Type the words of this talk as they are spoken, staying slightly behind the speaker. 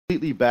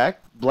completely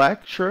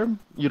black, sure?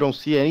 You don't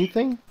see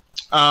anything?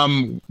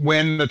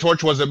 When the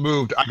torch wasn't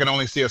moved, I can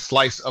only see a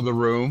slice of the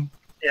room,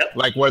 Yep.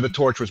 like where the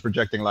torch was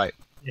projecting light.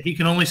 He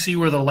can only see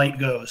where the light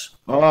goes.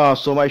 Oh,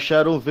 so my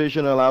shadow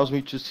vision allows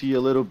me to see a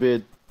little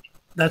bit.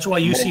 That's why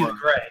you see More. the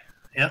gray.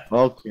 Yep.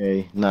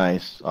 Okay,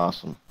 nice,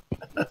 awesome.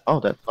 Oh,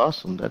 that's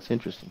awesome. That's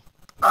interesting.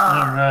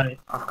 All right.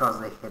 Of course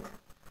they hit.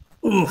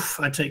 Oof,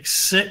 I take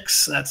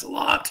 6. That's a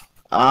lot.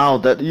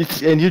 Oh,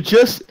 and you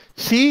just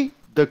see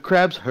the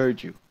crabs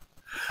heard you.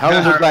 I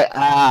was like,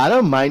 I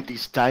don't mind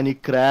these tiny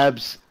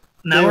crabs.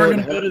 Now we're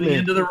going to go to the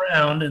end of the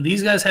round, and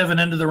these guys have an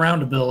end of the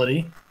round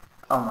ability.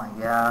 Oh my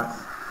god.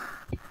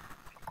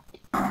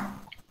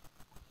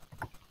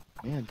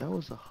 Man, that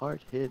was a hard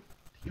hit.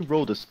 He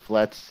rolled a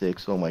flat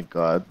 6. Oh my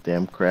god,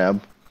 damn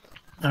crab.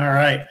 All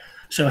right.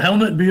 So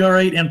Helmet,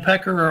 BR8, and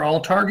Pecker are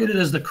all targeted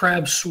as the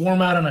crabs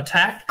swarm out and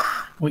attack.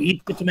 We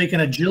each get to make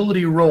an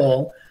agility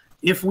roll.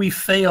 If we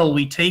fail,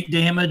 we take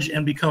damage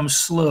and become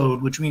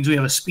slowed, which means we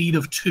have a speed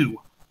of 2.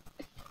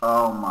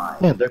 Oh my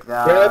Man, the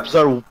god. crabs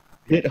are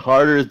hit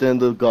harder than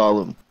the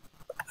golem.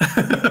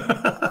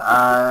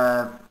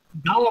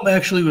 Golem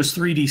actually was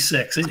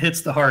 3d6. It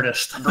hits the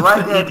hardest. Do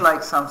I get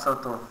like some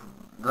sort of...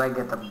 Do I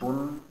get a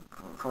boon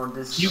for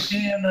this? You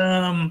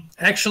can,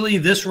 actually,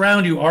 this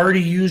round you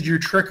already used your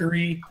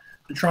trickery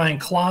to try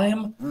and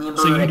climb.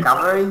 Nimble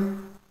recovery?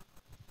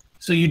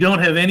 So you don't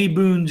have any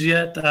boons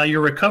yet.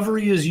 Your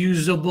recovery is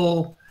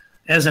usable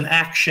as an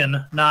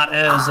action, not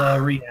as a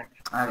reaction.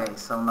 Okay,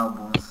 so no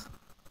boons.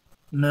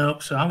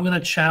 Nope. So I'm going to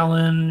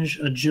challenge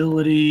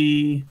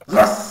agility.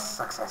 Yes!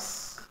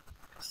 Success!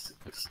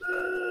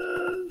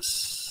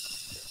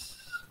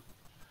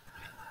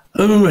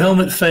 Oh,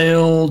 Helmet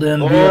failed.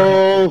 And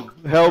oh,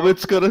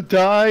 Helmet's going to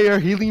die. Our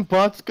healing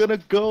pot's going to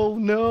go.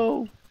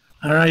 No.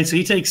 All right, so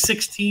he takes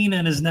 16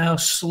 and is now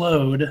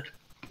slowed.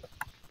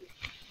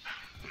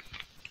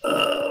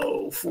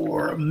 Oh,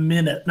 for a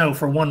minute. No,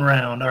 for 1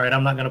 round. All right,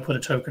 I'm not going to put a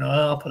token on.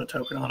 I'll put a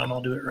token on him.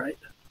 I'll do it right.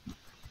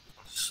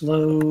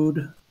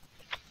 Slowed.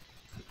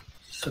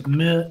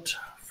 Submit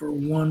for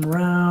 1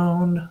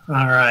 round.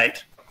 All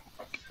right.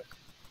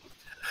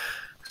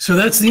 So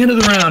that's the end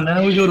of the round.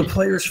 Now we go to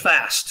players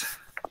fast.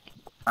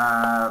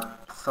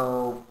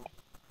 So...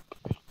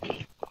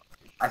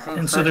 I think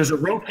And so there's a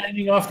rope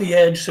hanging off the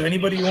edge. So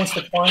anybody who wants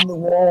to climb the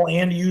wall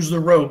and use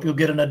the rope, you'll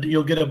get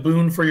a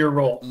boon for your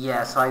roll.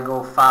 Yeah, so I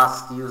go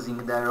fast using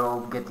the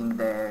rope, getting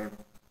the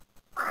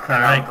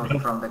hell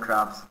out from the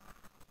crabs.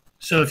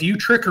 So if you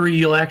trickery,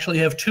 you'll actually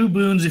have 2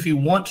 boons if you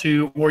want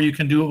to, or you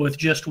can do it with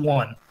just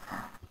 1.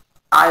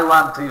 I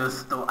want to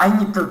use 2. I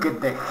need to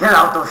get the hell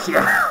out of here.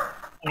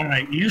 All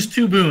right, use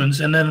 2 boons,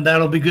 and then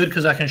that'll be good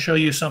because I can show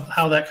you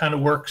how that kind of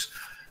works.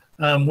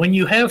 When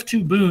you have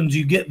 2 boons,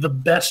 you get the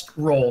best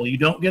roll. You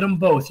don't get them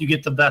both. You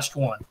get the best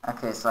one.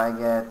 Okay, so I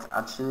get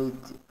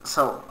agility.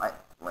 So,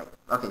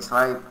 Okay, so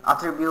I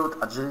attribute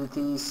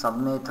agility,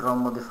 submit, roll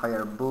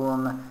modifier,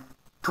 boon,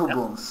 2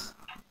 boons.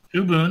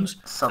 2 boons.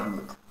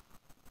 Submit.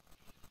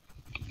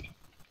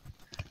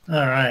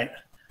 All right.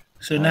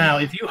 So now,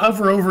 if you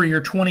hover over your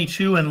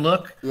 22 and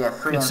look, yeah,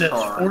 3 it and says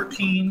 4.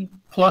 14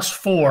 plus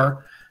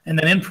 4, and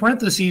then in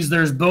parentheses,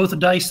 there's both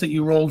dice that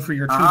you rolled for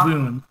your 2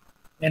 boons.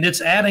 And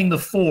it's adding the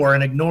 4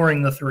 and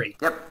ignoring the 3.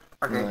 Yep.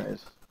 Okay.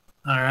 Nice.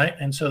 All right,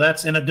 and so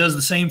and it does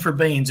the same for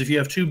Banes. If you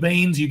have 2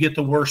 Banes, you get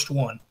the worst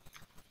one.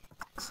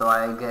 So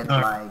I get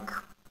like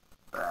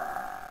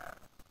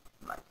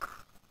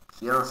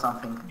here or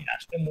something.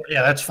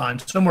 Yeah, that's fine.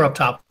 Somewhere up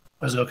top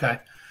is okay.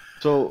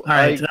 So all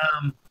right,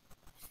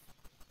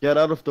 get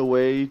out of the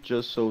way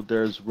just so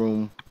there's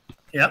room.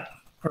 Yep,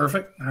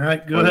 perfect. All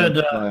right, go ahead.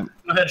 Go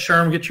ahead,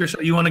 Sherm. Get your.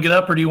 You want to get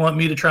up, or do you want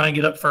me to try and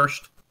get up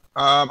first?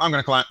 I'm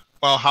gonna climb.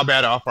 Well, how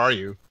bad off are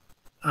you?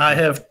 I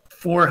have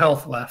 4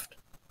 health left.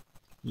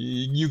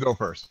 You go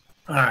first.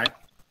 All right.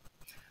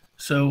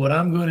 So what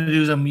I'm going to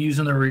do is I'm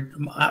using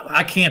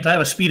I can't. I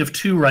have a speed of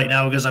 2 right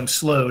now because I'm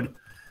slowed,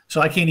 so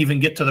I can't even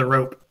get to the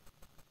rope.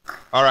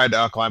 All right,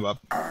 I'll climb up.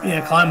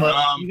 Yeah, climb up.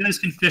 You guys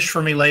can fish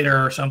for me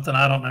later or something.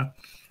 I don't know.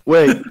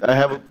 Wait,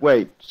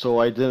 wait. So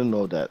I didn't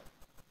know that.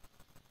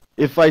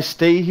 If I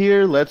stay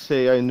here, let's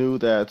say I knew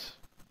that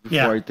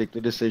before I take the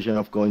decision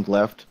of going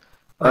left.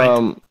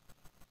 Right.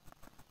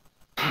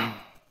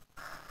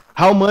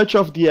 How much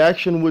of the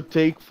action would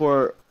take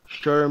for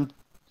Sherm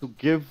to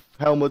give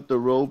Helmet the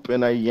rope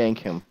and I yank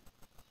him?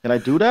 Can I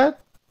do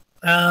that?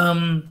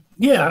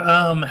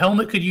 Yeah.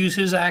 Helmet could use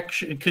his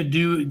action. He could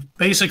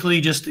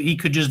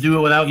just do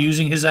it without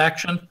using his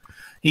action.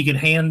 He could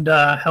hand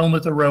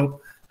Helmet the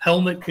rope.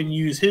 Helmet can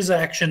use his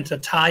action to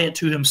tie it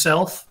to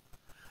himself,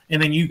 and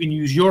then you can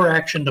use your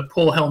action to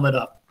pull Helmet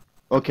up.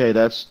 Okay,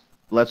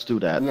 let's do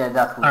that. Yeah,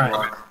 that would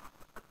work.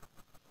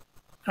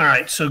 All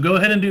right, so go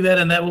ahead and do that,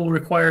 and that will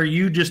require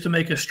you just to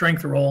make a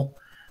strength roll,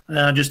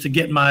 just to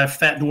get my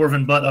fat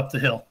dwarven butt up the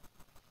hill.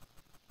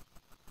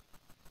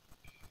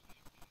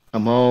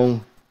 Come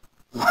on.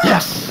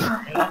 Yes!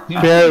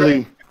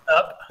 Barely.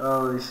 Up.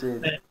 Holy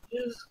shit.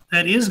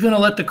 That is going to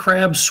let the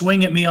crabs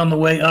swing at me on the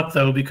way up,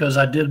 though, because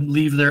I did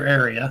leave their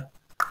area.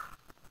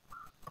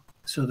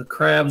 So the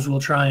crabs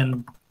will try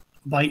and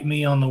bite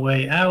me on the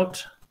way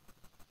out.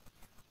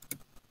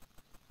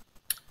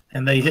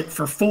 And they hit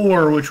for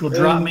 4, which will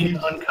drop me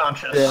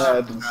unconscious.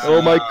 Dead.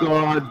 Oh my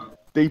god.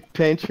 They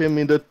pinch him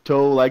in the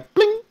toe like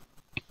bling.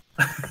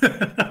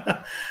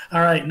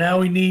 All right, now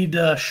we need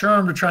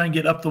Sherm to try and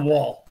get up the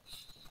wall.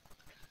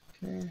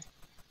 Okay.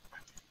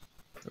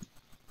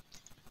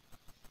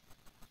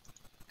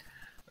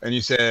 And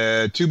you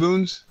said 2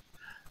 boons?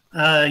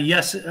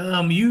 Yes,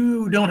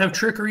 you don't have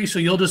trickery, so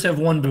you'll just have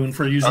 1 boon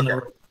for using the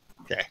rope.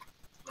 Okay.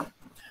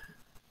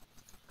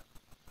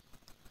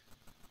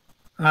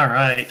 All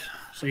right,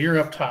 so you're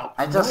up top.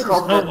 I just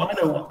hope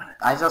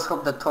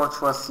the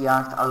torch was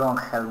yanked along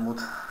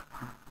Helmut.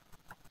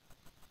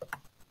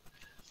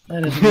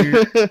 That is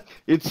weird.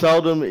 It's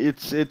seldom.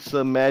 It's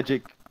a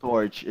magic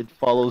torch. It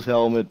follows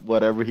Helmet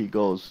wherever he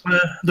goes.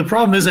 The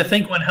problem is, I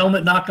think when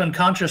Helmet knocked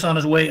unconscious on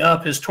his way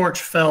up, his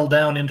torch fell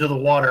down into the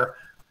water.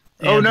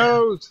 Oh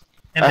no!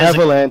 I have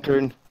a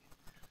lantern.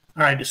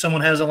 All right, does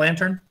someone has a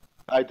lantern?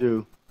 I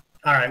do.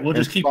 All right, we'll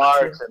just keep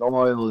sparks and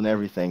oil and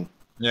everything.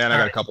 Yeah, and I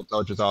got a couple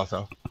torches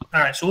also.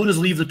 All right, so we'll just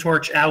leave the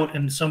torch out,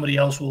 and somebody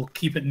else will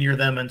keep it near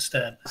them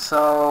instead.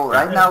 So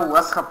right now,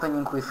 what's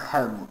happening with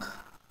Helmut?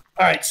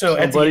 All right, so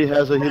somebody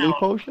has a healing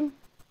potion.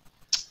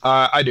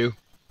 I do.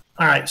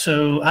 All right,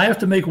 so I have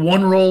to make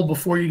 1 roll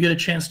before you get a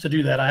chance to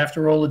do that. I have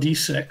to roll a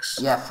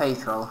d6. Yeah,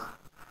 faith roll.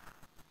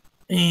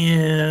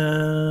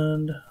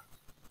 And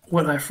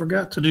what I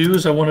forgot to do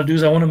is I want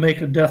to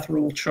make a death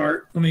roll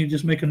chart. Let me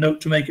just make a note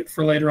to make it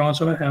for later on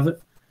so I have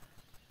it.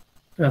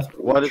 Death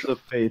roll what is a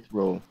faith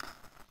roll?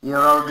 You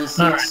roll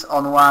d6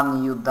 on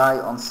 1, you die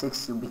on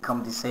 6, you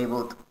become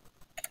disabled.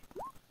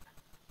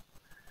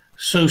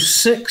 So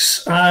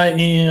 6,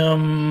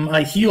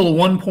 I heal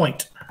 1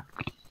 point.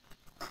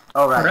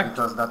 Oh right, Correct?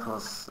 because that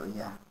was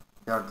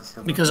you're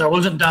disabled. Because I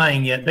wasn't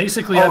dying yet.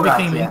 Basically, I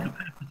became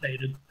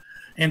incapacitated.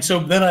 And so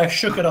then I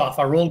shook it off.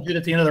 I rolled good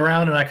at the end of the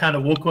round, and I kind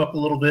of woke up a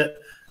little bit.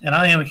 And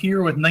I am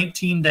here with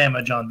 19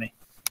 damage on me.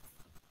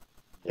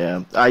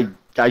 Yeah, I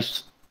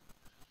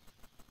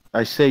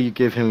say you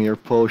give him your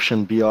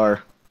potion, BR.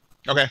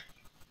 Okay.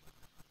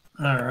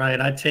 All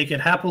right, I take it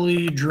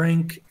happily,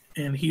 drink,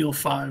 and heal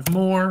 5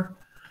 more.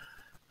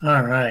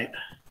 All right.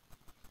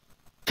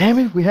 Damn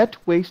it, we had to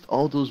waste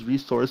all those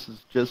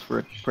resources just for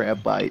a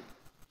crab bite.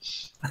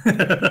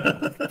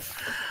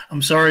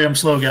 I'm sorry I'm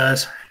slow,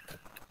 guys.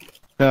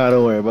 Nah,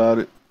 don't worry about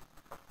it.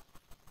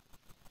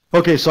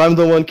 Okay, so I'm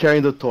the one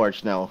carrying the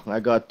torch now. I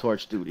got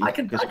torch duty. I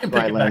can pick it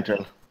lantern.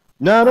 back up.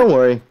 No, don't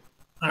worry.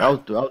 Right. I'll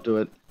do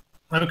it.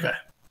 Okay.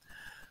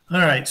 All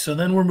right, so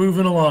then we're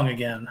moving along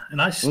again.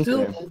 And I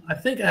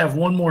think I have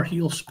 1 more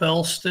heal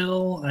spell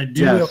still. I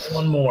do have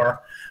 1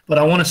 more, but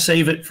I want to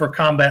save it for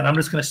combat. And I'm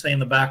just going to stay in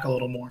the back a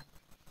little more.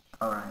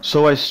 All right.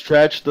 So I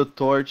stretch the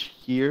torch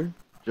here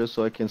just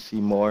so I can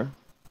see more.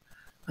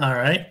 All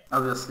right.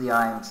 Obviously,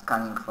 I'm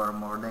scanning for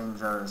more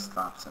dangerous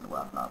traps and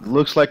whatnot.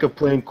 Looks like a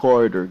plain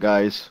corridor,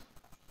 guys.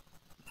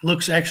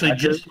 Looks actually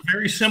just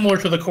very similar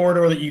to the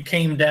corridor that you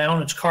came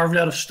down. It's carved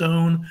out of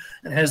stone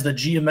and has the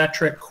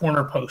geometric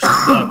corner posts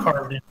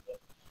carved in.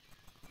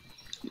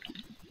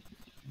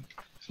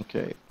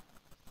 Okay.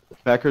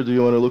 Packer, do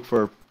you want to look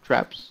for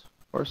traps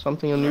or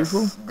something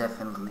unusual? Yes,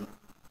 definitely.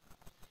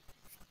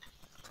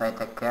 So I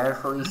take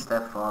carefully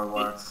step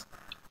forwards.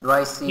 Do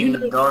I see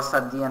doors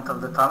at the end of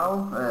the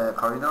tunnel,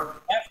 corridor?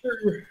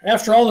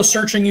 After all the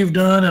searching you've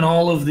done and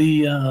all of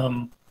the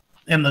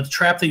and the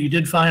trap that you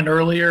did find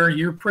earlier,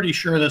 you're pretty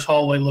sure this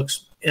hallway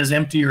looks as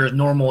empty or as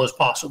normal as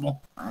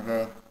possible.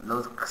 Okay,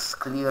 looks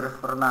clear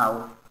for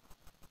now.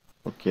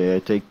 Okay, I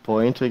take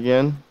point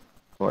again.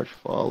 Torch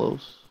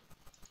follows.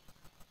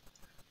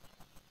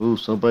 Ooh,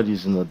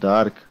 somebody's in the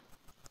dark.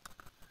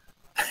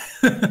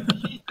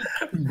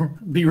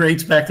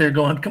 B-Rate's back there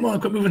going, come on,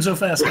 quit moving so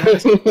fast,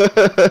 guys.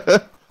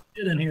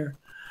 Get in here.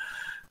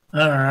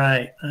 All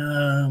right.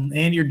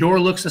 And your door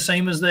looks the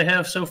same as they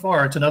have so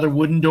far. It's another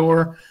wooden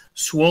door,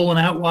 swollen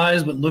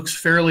outwise, but looks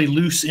fairly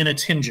loose in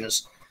its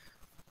hinges.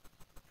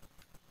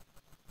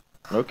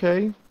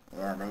 Okay.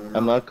 Yeah,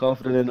 I'm not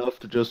confident enough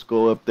to just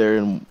go up there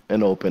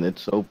and open it,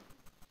 so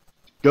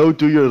go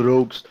do your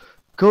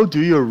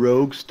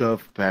rogue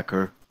stuff,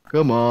 Packer.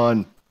 Come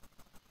on.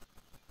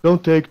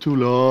 Don't take too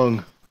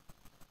long.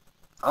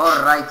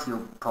 Alright,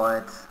 you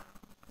poet.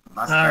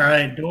 All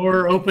right,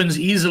 door opens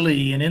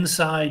easily, and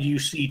inside you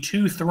see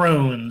 2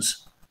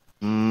 thrones.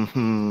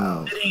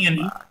 Mm-hmm. Sitting in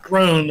each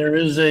throne, there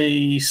is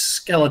a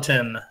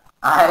skeleton.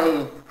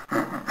 I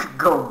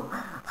go.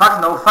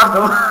 Fuck no.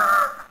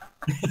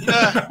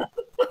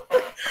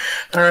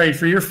 All right,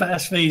 for your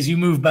fast phase, you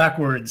move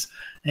backwards.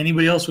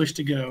 Anybody else wish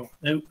to go?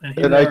 Nope.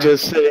 And I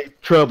just say,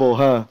 trouble,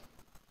 huh?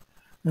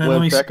 When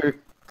When Packer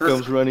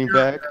comes running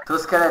back. 2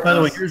 skeletons. By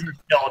the way, here's your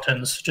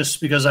skeletons.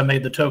 Just because I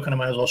made the token, I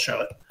might as well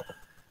show it.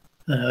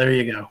 There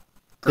you go.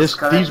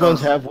 These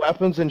ones have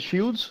weapons and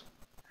shields?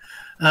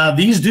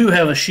 These do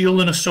have a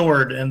shield and a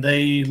sword, and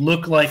they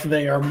look like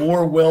they are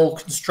more well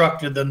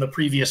constructed than the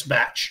previous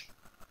batch.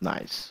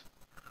 Nice.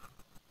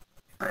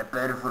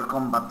 Prepare for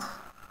combat.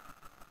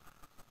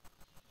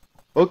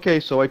 Okay,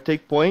 so I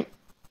take point.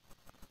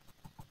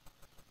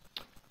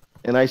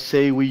 and I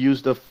say we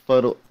use the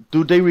funnel.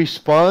 Do they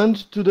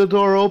respond to the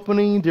door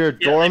opening? They're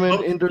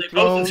dormant in their they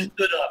both throne?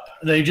 stood up.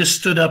 They just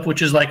stood up,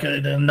 which is like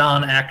a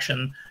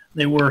non-action.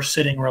 They were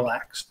sitting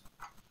relaxed.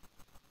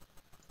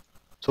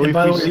 So And if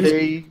by the we way,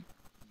 say,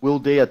 will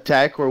they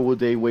attack or will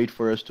they wait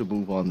for us to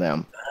move on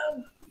them?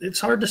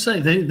 It's hard to say.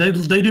 They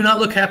do not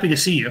look happy to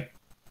see you.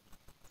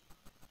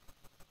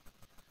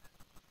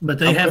 But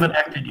they haven't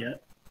acted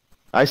yet.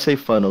 I say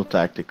funnel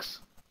tactics.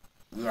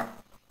 Yeah.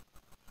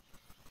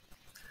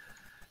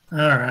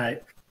 All right.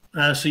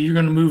 So you're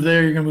going to move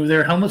there. You're going to move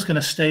there. Helmet's going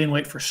to stay and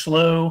wait for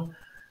slow.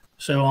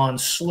 So on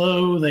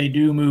slow, they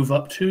do move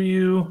up to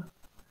you.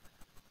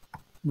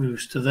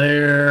 Moves to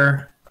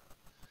there.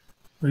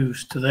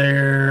 Moves to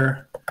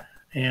there.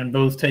 And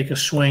both take a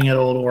swing at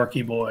old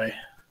Orky boy.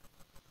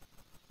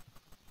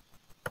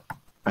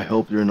 I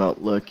hope you're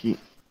not lucky.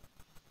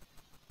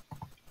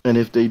 And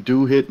if they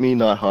do hit me,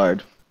 not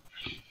hard.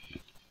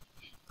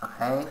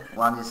 Okay,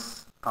 one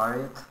is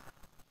parried.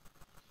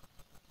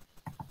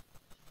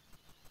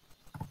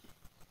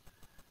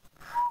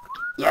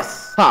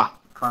 Yes! Ha!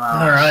 For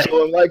now. All right.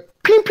 So I'm like,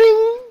 ping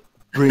ping!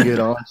 Bring it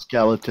on,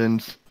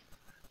 skeletons.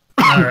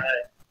 All right.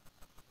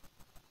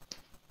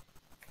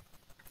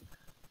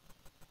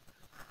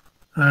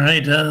 All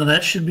right.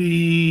 That should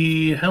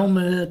be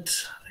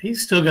Helmet.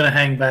 He's still going to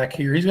hang back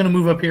here. He's going to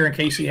move up here in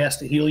case he has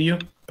to heal you.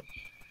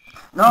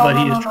 No, But no,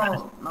 he no, is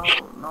trying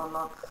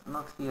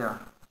not here.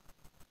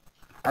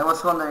 I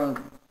was wondering,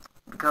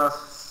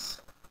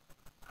 because...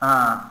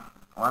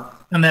 what?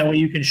 And that way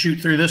you can shoot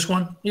through this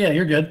one. Yeah,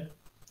 you're good.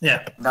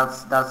 Yeah.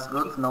 That's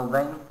good, no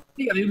bane?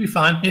 Yeah, you'll be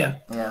fine. Yeah.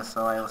 Yeah,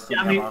 so I was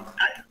Yeah, thinking I mean, about...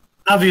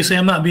 obviously,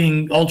 I'm not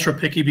being ultra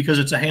picky because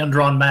it's a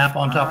hand-drawn map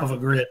on top of a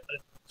grid.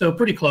 So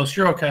pretty close.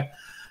 You're okay.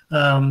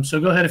 So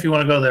go ahead if you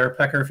want to go there,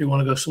 Pecker, if you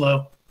want to go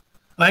slow.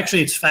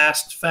 Actually, it's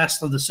fast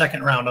for the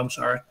second round. I'm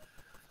sorry.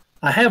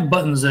 I have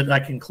buttons that I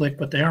can click,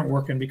 but they aren't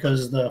working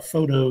because the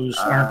photos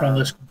aren't on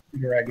this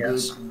computer, I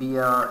guess. Did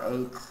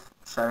BR8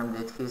 Sherm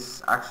did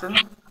his action?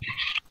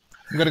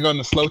 I'm gonna go in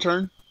the slow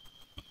turn.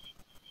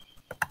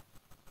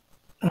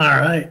 All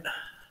right.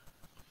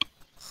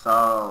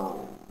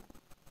 So...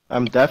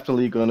 I'm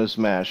definitely gonna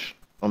smash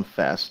on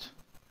fast.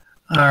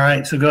 All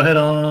right. So go ahead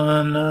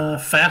on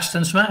fast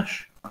and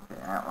smash.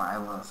 Okay, I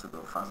will also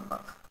go fast,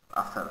 but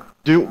after...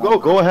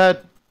 Go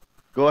ahead.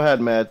 Go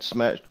ahead, Matt.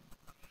 Smash.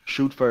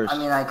 Shoot first. I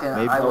mean, I can.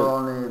 Maybe I will I'll-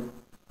 only.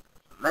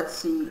 Let's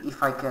see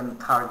if I can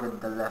target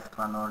the left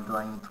one, or do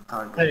I need to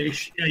target? Hey,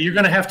 yeah, you're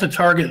going to have to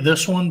target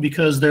this one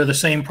because they're the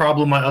same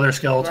problem my other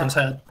skeletons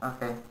had.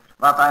 Okay,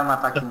 but I'm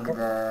attacking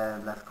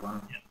the left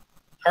one.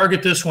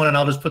 Target this one, and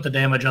I'll just put the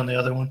damage on the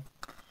other one.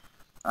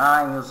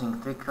 I'm using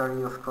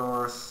trickery, of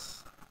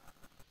course,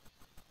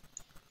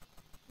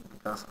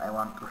 because I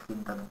want to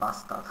hit that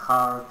bastard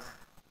hard.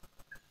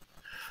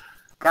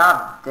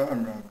 God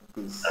damn it!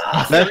 This.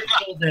 Very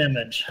little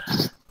damage.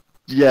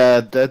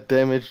 Yeah, that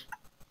damage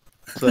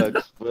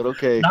sucks, but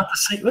okay. Not the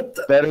same. What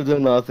the? Better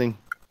than nothing.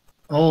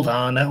 Hold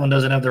on, that one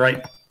doesn't have the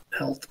right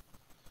health.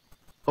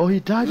 Oh, he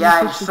died.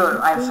 Yeah, in I'm such a sure.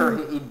 good I'm way.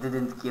 sure it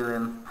didn't kill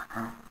him.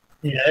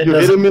 Yeah, it You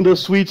hit doesn't. him in the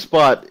sweet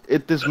spot.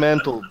 It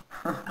dismantled.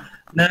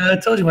 No, I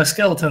told you my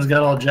skeletons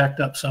got all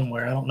jacked up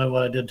somewhere. I don't know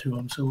what I did to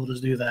them, so we'll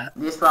just do that.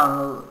 These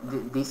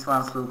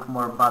ones look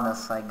more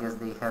badass. I guess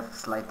they have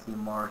slightly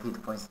more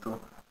hit points too.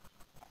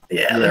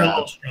 Yeah, they're a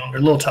little stronger,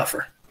 a little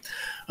tougher.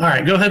 All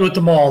right, go ahead with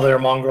the maul there,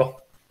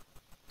 Mongrel.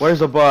 Where's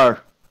the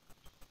bar?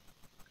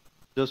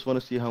 Just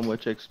want to see how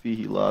much XP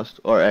he lost,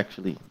 or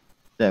actually,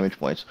 damage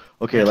points.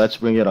 Okay, let's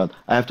bring it on.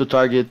 I have to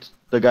target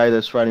the guy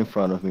that's right in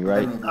front of me,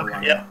 right? The middle Okay,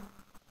 one. yeah.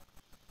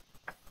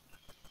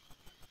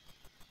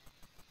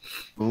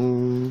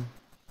 Boom.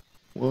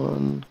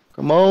 One.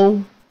 Come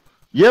on.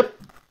 Yep.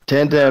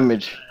 10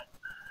 damage.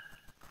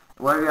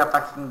 Were you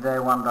attacking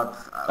the one that?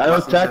 I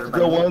was attacked injured by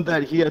the me? one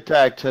that he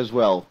attacked as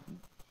well.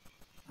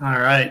 All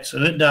right, so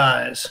it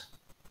dies.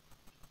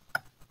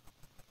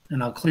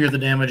 And I'll clear the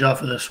damage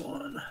off of this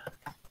one.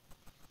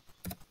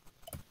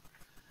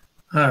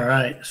 All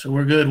right, so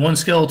we're good. One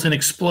skeleton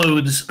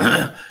explodes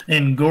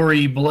and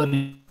gory,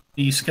 bloody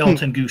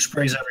skeleton goo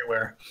sprays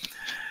everywhere.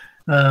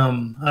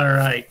 All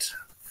right,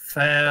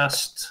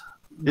 fast.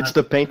 It's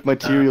the paint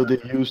material they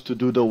use to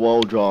do the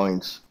wall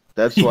drawings.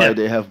 That's why Yeah.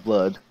 they have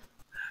blood.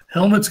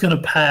 Helmet's going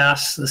to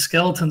pass. The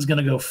skeleton's going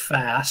to go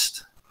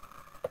fast.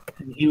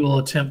 And he will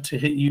attempt to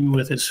hit you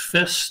with his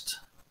fist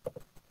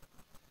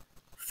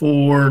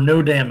for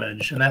no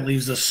damage. And that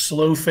leaves a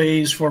slow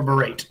phase for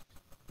Berate.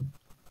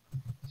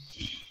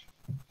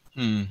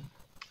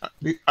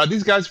 Are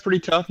these guys pretty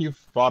tough? You've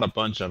fought a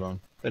bunch of them.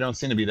 They don't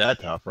seem to be that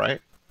tough,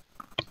 right?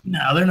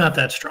 No, they're not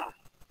that strong.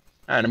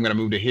 All right, I'm going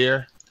to move to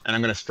here, and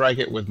I'm going to strike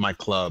it with my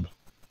club.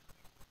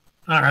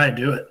 All right,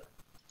 do it.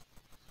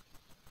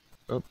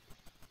 Oh.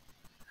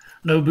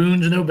 No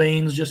boons, no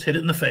banes, just hit it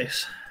in the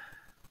face.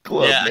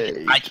 Club Yeah,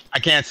 mate. I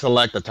can't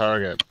select the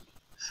target.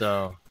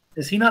 So,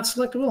 Is he not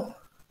selectable?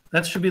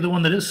 That should be the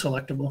one that is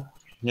selectable.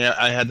 yeah,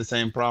 I had the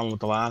same problem with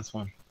the last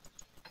one.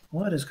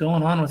 What is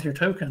going on with your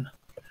token?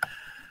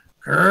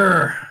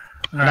 Grr.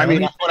 All And I right,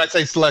 mean, let me- when I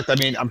say select, I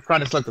mean, I'm trying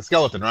to select the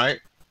skeleton, right?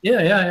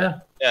 Yeah, yeah, yeah.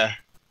 Yeah.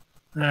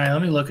 All right,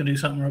 let me look and do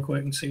something real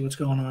quick and see what's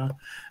going on.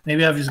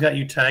 Maybe I've just got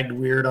you tagged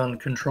weird on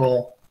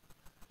control.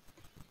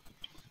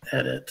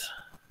 Edit.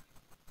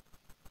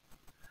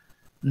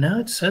 No,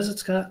 it says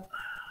it's got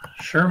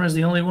Sherm is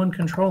the only one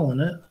controlling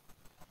it.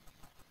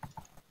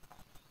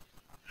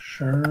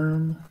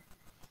 Sherm.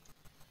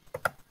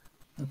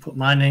 I'll put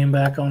my name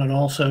back on it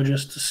also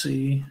just to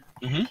see.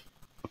 Mm-hmm.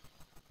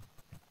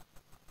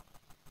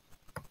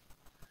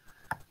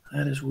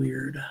 That is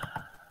weird.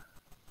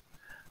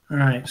 All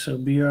right, so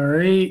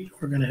BR8,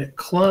 we're going to hit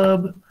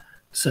club. It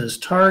says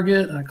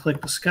target. I click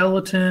the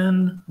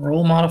skeleton.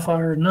 Roll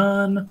modifier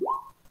none.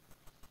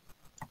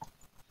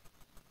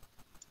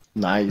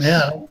 Nice.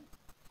 Yeah,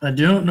 I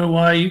don't know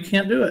why you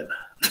can't do it.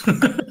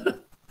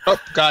 Oh,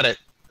 got it.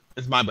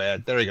 It's my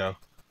bad. There we go.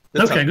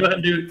 That's Okay, go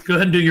ahead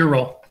and do your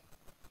roll.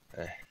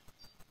 Okay.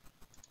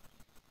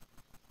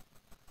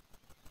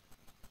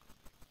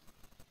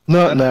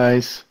 Not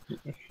nice.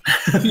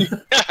 Nice.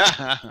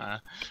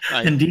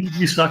 Indeed,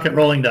 you suck at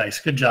rolling dice.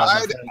 Good job. my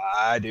friend.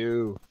 I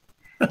do.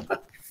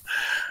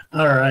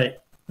 All right.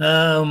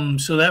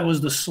 So that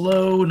was the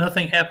slow.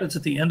 Nothing happens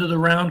at the end of the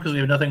round because we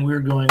have nothing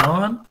weird going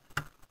on.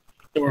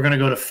 So we're going to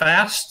go to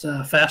fast.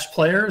 Fast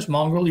players.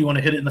 Mongrel, you want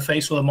to hit it in the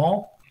face with a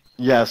maul?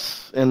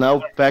 Yes, and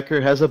now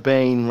Packer has a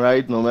Bane,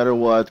 right? No matter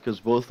what,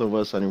 because both of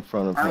us are in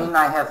front of I him. mean,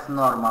 I have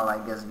normal,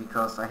 I guess,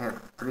 because I have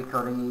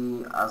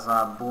Trickery as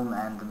a boon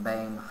and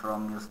Bane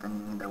from you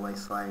standing in the way,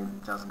 so I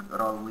just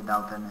roll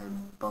without any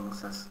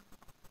bonuses.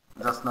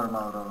 Just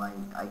normal roll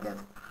I get.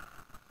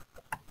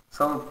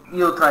 So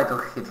you try to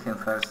hit him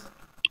first.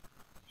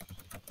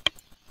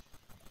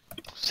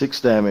 6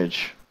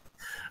 damage.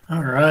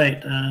 All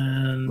right.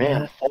 And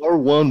Man,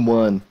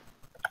 4-1-1.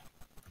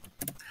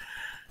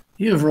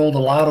 you have rolled a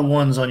lot of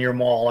ones on your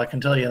maul, I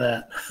can tell you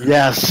that.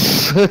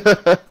 Yes.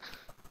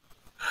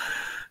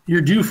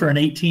 You're due for an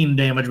 18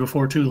 damage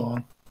before too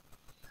long.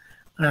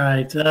 All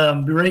right.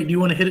 Ray, do you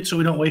want to hit it so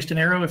we don't waste an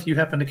arrow if you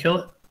happen to kill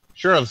it?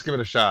 Sure, let's give it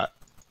a shot.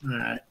 All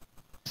right.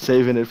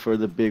 Saving it for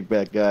the big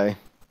bad guy.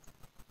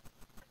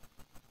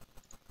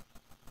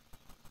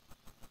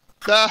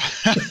 All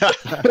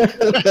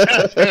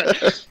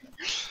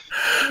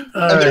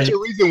And there's right. a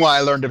reason why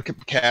I learned to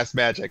cast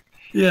magic.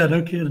 Yeah,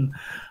 no kidding.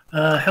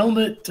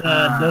 Helmet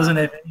doesn't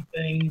have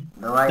anything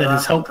Do I that want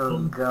is helpful.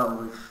 to go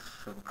with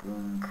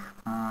shooting?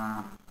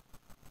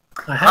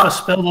 I have a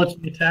spell that lets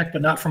me attack,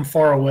 but not from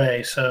far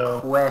away,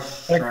 so...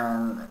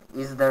 Question,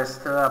 is there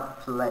still a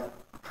play...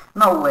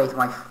 No, wait,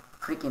 my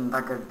freaking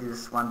dagger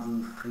deals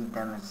 1d3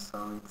 damage,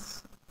 so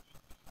it's...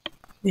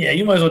 Yeah,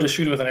 you might as well just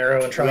shoot it with an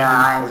arrow and try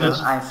Yeah, and...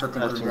 I'm shooting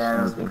That's with the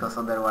arrows something. because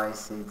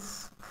otherwise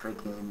it's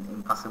freaking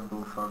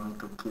impossible for me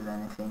to kill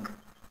anything.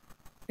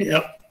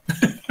 Yep.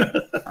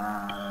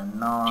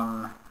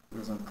 None,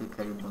 using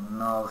trickery, but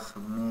no,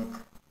 submit.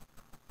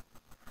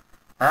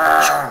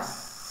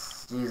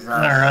 Jesus.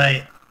 All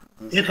right.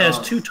 This It has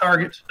rolls. 2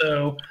 targets,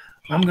 so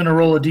I'm going to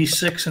roll a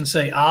d6 and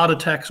say odd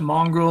attacks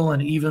mongrel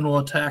and even will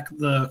attack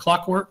the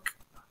clockwork.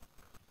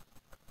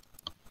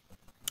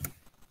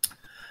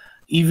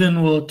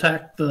 Even will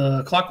attack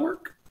the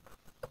clockwork.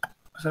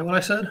 Is that what I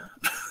said?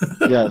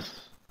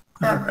 Yes.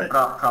 Yeah, Alright.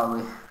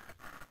 probably.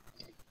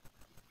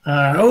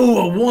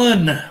 Oh, a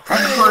 1.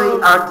 Thankfully,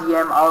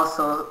 RDM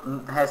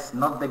also has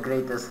not the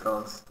greatest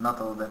rolls, not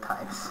all the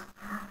times.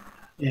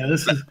 Yeah,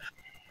 this is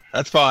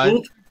That's fine.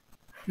 cool.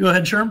 Go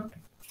ahead, Sherm.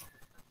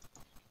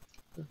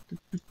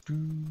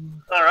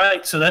 All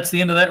right, so that's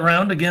the end of that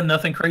round. Again,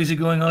 nothing crazy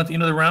going on at the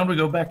end of the round. We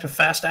go back to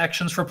fast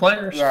actions for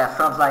players. Yeah,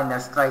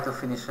 frontliners try to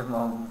finish him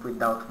off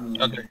without me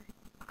Okay.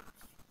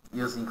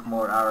 using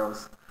more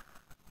arrows.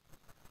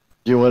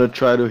 Do you want to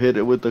try to hit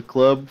it with the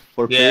club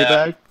for Yeah.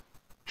 payback?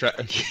 Try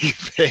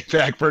pay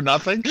back for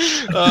nothing.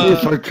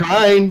 For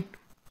trying.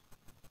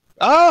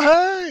 Oh,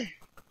 hey.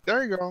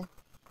 There you go.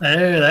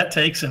 There, that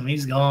takes him.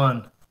 He's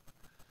gone.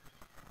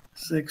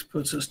 6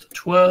 puts us to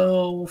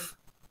 12.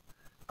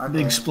 Okay,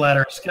 Big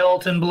splatter of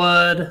skeleton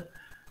blood,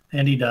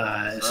 and he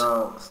dies.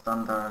 so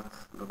standard,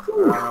 look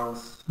for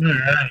arrows. All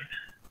right.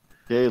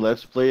 Okay,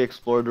 let's play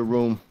Explore the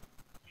Room.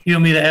 You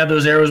want me to add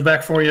those arrows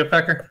back for you,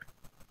 Pecker?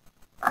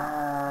 You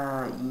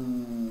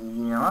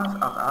know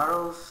what? Add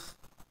arrows.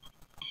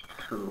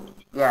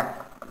 Yeah,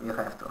 you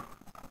have to.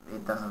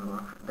 It doesn't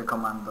work. The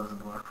command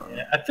doesn't work for me.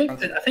 Yeah, I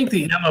think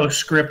the ammo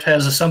script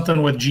has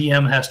something with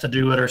GM has to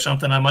do it or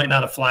something. I might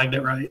not have flagged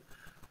it right.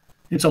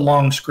 It's a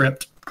long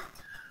script.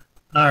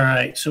 All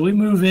right, so we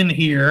move in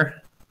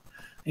here,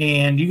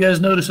 and you guys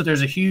notice that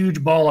there's a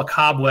huge ball of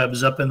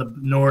cobwebs up in the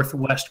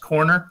northwest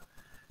corner.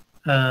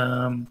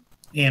 And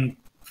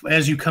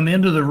as you come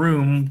into the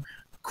room,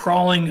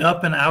 crawling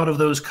up and out of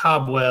those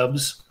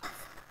cobwebs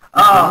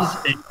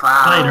Oh, is a fuck.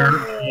 spider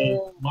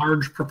of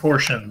large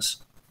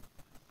proportions.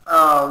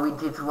 Oh, we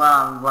did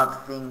one bad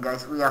thing,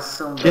 guys. We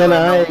assumed there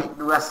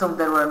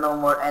were no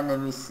more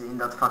enemies in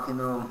that fucking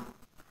room.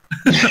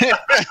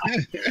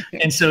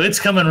 And so it's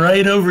coming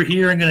right over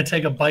here and going to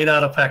take a bite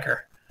out of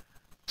Pecker.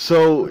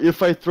 So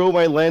if I throw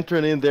my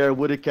lantern in there,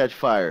 would it catch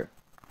fire?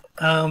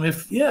 I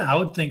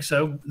would think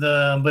so.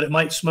 But it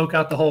might smoke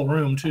out the whole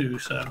room too.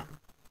 So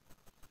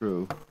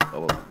True.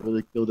 Oh,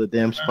 really kill the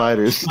damn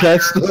spiders.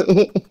 That's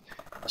the...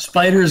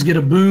 Spiders get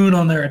a boon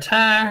on their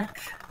attack.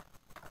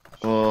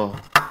 Oh.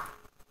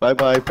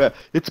 Bye-bye, Pack.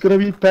 It's gonna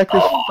be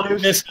Packer's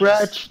first misses.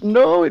 scratch.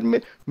 No,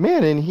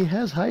 man, and he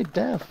has high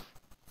def.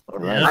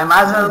 Alright. I'm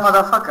agile,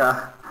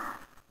 motherfucker.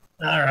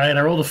 Alright,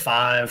 I rolled a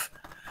 5.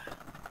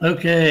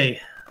 Okay.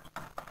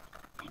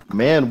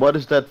 Man, what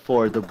is that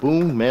for? The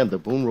boom? Man, the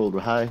boom rolled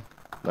high.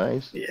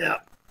 Nice. Yeah.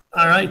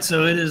 Alright,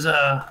 so it is,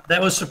 that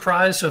was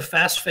surprise, so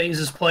fast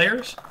phases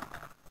players.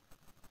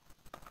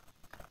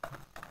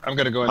 I'm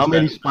gonna go into How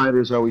many bed.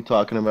 spiders are we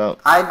talking about?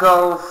 I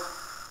go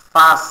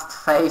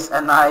fast phase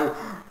and I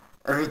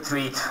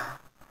retreat.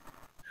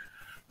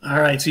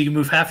 Alright, so you can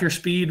move half your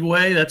speed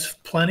away. That's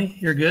plenty.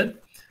 You're good.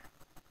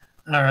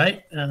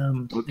 Alright.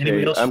 Anybody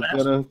Okay, else I'm fast?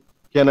 gonna...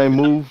 Can I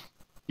move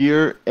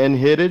here and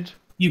hit it?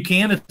 You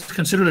can. It's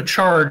considered a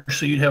charge,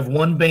 so you'd have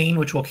 1 Bane,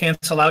 which will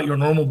cancel out your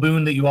normal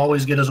boon that you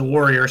always get as a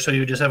warrior, so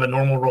you just have a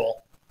normal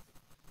roll.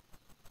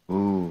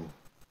 Ooh.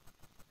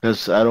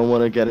 Because I don't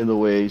want to get in the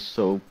way,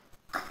 so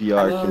BR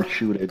I mean, can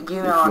shoot it you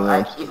if know, he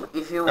wants.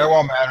 if you... It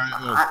won't matter.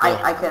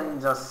 I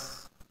can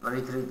just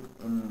retreat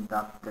in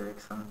that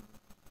direction.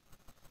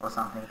 Or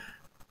something.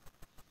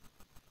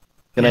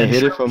 Can I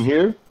hit it from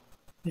here?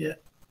 Yeah.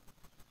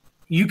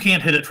 You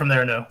can't hit it from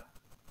there, no.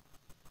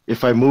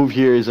 If I move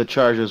here, is a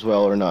charge as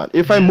well or not?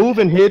 If I move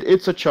and hit,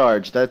 it's a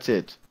charge. That's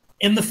it.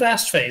 In the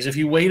fast phase, if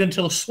you wait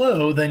until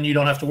slow, then you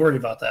don't have to worry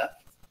about that.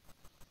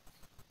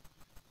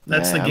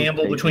 That's Nah, the I'm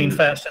gamble taking between it.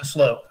 fast and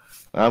slow.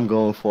 I'm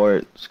going for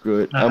it. Screw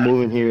it. I'm Alright.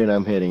 moving here and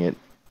I'm hitting it.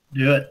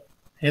 Do it.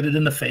 Hit it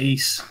in the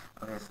face.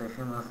 Okay, so if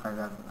you move like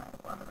that,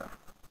 like whatever.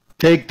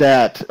 Take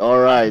that. All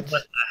right.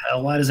 What the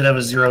hell? Why does it have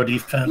a 0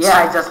 defense? Yeah,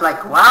 I just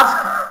like,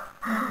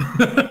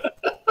 what?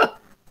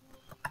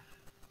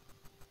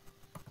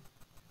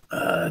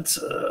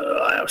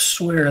 I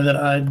swear that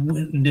I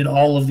went and did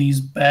all of these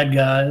bad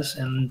guys,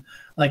 and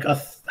like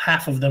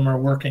half of them are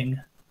working.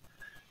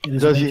 It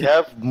is Does he making-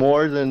 have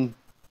more than...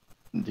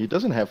 He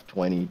doesn't have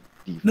 20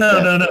 defense.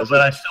 No, does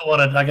but he? I still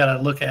want to. I gotta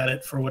look at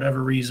it for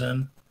whatever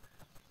reason.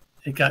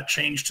 It got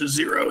changed to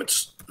 0.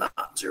 It's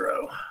not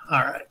 0. All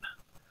right,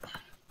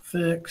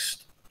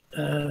 fixed.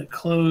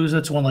 Close.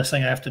 That's one less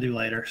thing I have to do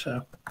later.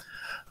 So,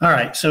 all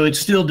right. So it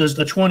still does.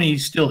 The 20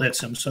 still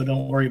hits him. So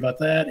don't worry about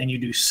that. And you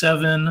do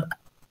 7.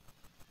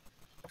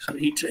 So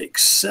he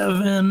takes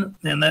 7,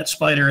 and that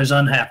spider is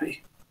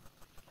unhappy.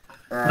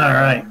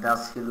 Alright.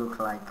 Does he look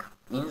like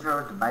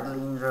injured, badly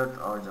injured,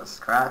 or just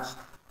scratched?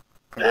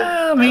 He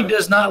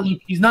does not look.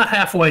 He's not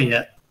halfway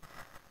yet.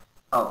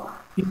 Oh,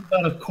 He's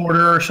about a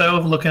quarter or so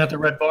looking at the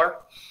red bar.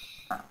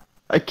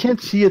 I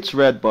can't see its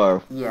red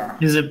bar. yeah.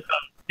 Is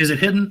it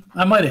hidden?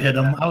 I might have hit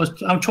him.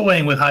 I'm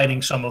toying with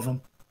hiding some of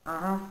them.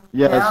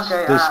 Yes, Yeah,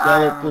 okay, the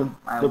skeleton,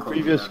 I'm the cool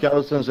previous with that.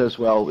 skeletons as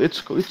well.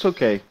 It's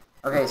okay.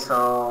 Okay,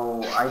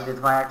 so I did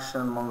my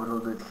action, Mongrel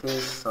did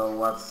his, so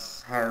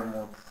what's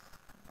Helmut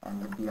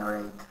and the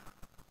BR8?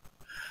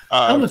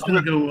 I'm I'm just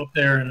gonna go up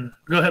there and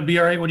go ahead.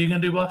 BR8. What are you gonna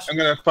do, boss?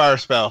 gonna fire a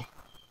spell.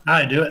 All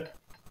right, do it.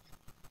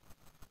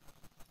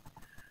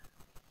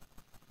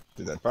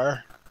 Did that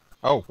fire?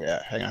 Oh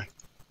yeah, hang on.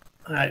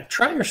 All right,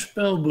 try your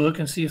spell book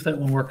and see if that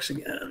one works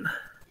again.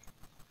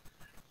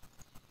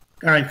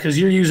 All right, because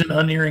you're using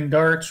unerring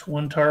darts,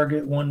 1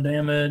 target, 1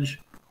 damage.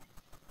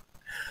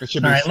 It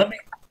should be. All right,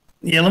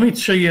 let me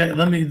show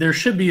you.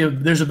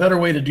 There's a better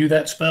way to do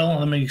that spell.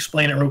 Let me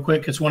explain it real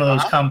quick. It's one of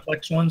those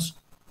complex ones.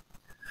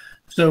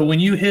 So when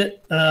you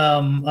hit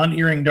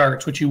unerring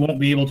darts, which you won't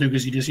be able to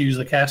because you just use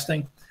the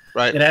casting,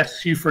 Right. it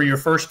asks you for your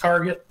first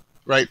target,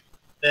 Right.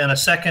 then a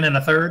second and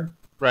a third.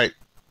 Right.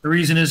 The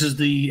reason is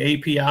the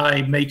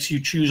API makes you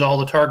choose all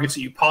the targets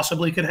that you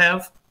possibly could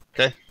have.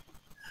 Okay.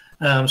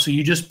 So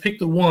you just pick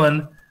the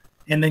one,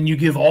 and then you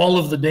give all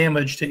of the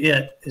damage to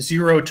it,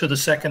 0 to the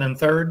second and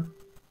third,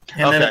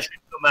 and then Okay. it should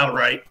come out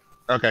right,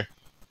 Okay.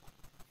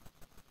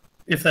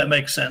 if that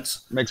makes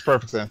sense. Makes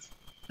perfect sense.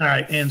 All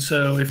right, and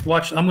so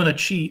I'm going to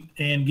cheat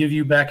and give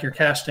you back your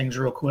castings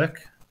real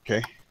quick.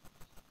 Okay.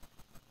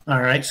 All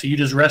right, so you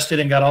just rested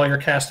and got all your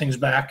castings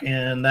back,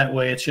 and that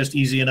way it's just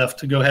easy enough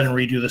to go ahead and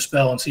redo the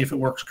spell and see if it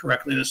works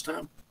correctly this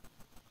time.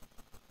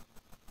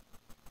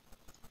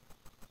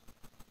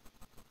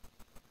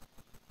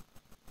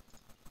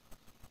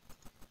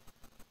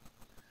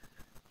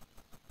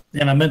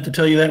 And I meant to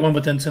tell you that one,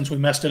 but then since we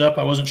messed it up,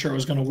 I wasn't sure it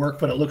was going to work,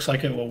 but it looks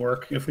like it will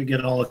work if we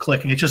get all the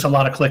clicking. It's just a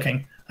lot of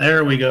clicking.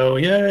 There we go.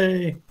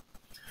 Yay.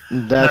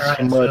 That's All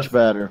right, much so-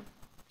 better.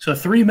 So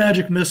 3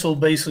 magic missile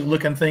basically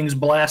looking things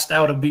blast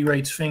out of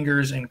B-Rate's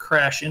fingers and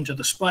crash into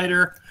the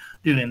spider,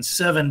 doing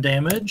 7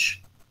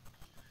 damage.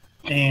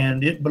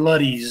 And it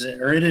bloodies,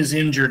 or it is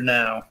injured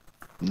now.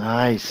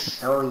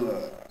 Nice. Oh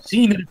yeah.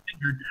 Seeing that it's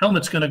injured,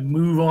 Helmet's going to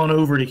move on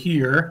over to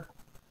here.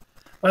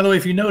 By the way,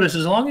 if you notice,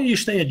 as long as you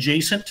stay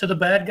adjacent to the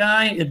bad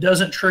guy, it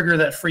doesn't trigger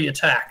that free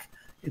attack.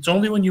 It's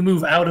only when you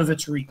move out of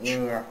its reach.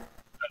 Yeah.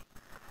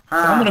 So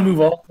I'm going to move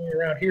all the way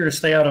around here to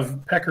stay out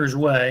of Pecker's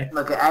way.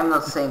 Okay, I'm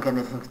not saying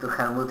anything to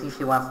Helmut. If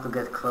he wants to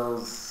get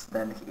close,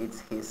 then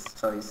it's his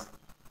choice.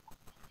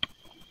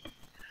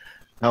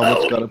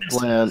 Helmut's Oh, got a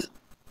plan.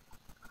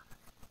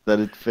 that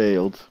it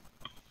failed.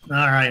 All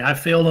right, I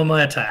failed on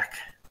my attack.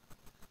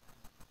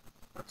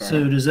 Okay.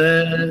 So does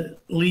that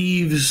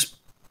leaves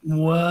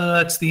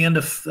what's the end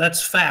of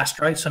that's fast,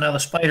 right? So now the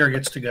spider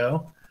gets to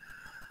go.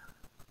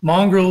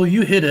 Mongrel,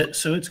 you hit it,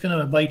 so it's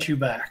gonna bite you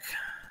back.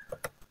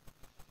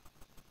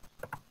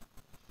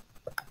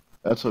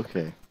 That's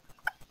okay.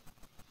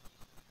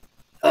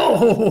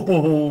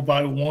 Oh,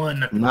 by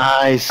 1.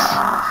 Nice.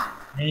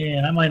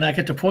 Man, I might not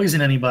get to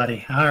poison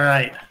anybody. All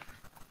right.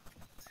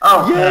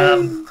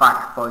 Oh,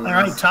 fuck, poisons. All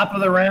right, top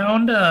of the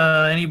round.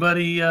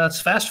 Anybody? It's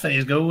fast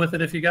phase. Go with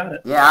it if you got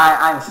it. Yeah,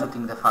 I'm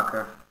shooting the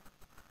fucker.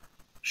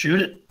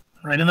 Shoot it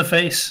right in the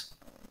face.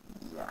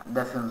 Yeah,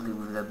 definitely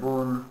with the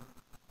boon.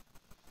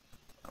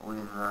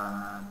 With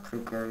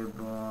trickery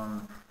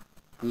boon.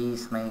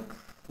 Please make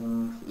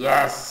him...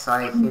 Yes,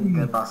 I hit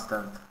the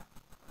bastard.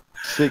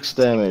 6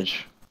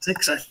 damage.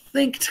 6, I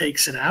think,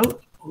 takes it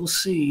out. We'll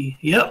see.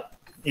 Yep.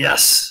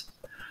 Yes.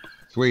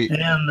 Sweet.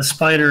 And the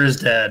spider is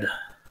dead.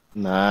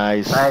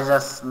 Nice. I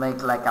just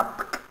make like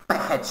a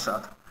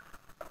headshot.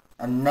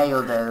 And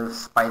nail the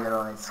spider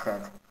on its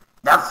head.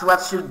 That's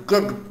what you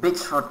get, bitch,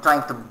 for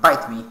trying to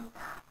bite me.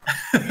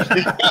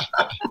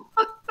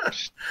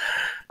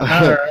 All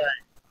right.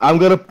 I'm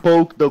gonna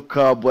poke the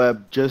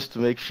cobweb just to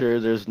make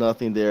sure there's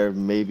nothing there.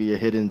 Maybe a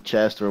hidden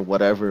chest or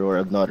whatever, or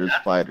another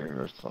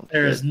spider or something.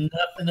 There is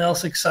nothing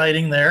else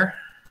exciting there.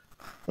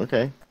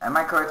 Okay. Am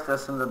I correct to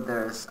assume that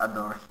there's a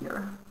door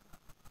here?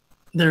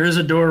 There is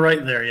a door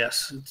right there.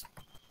 Yes. It's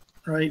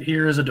right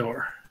here is a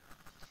door.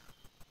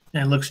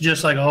 And it looks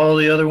just like all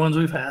the other ones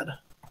we've had.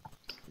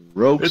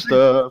 Rogue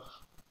stuff.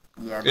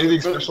 Yeah. Anything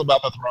special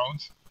about the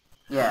thrones?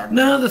 Yeah.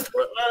 No,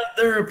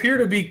 there appear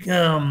to be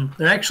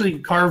they're actually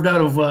carved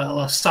out of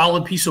a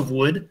solid piece of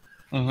wood.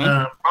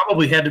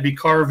 Probably had to be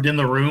carved in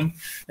the room.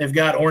 They've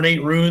got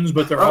ornate runes,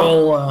 but they're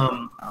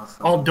Awesome.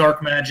 all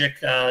dark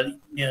magic,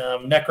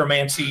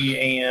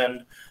 necromancy,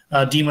 and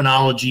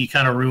demonology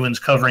kind of ruins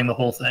covering the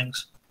whole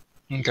things.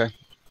 Okay.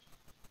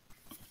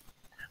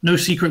 No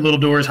secret little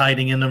doors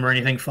hiding in them or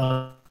anything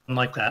fun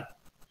like that.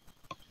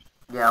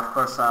 Yeah, of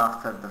course,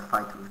 after the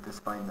fight with the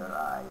spider,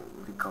 I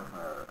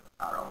recover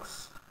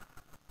arrows.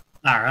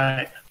 All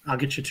right. I'll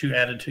get you 2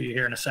 added to you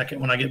here in a second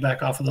when I get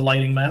back off of the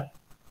lighting map.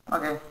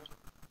 Okay.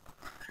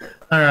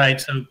 All right.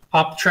 So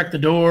pop check the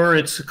door.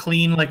 It's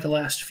clean like the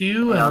last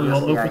few. And we will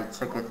Obviously, open. I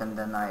check it and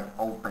then I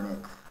open it.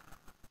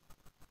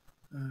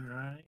 All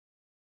right.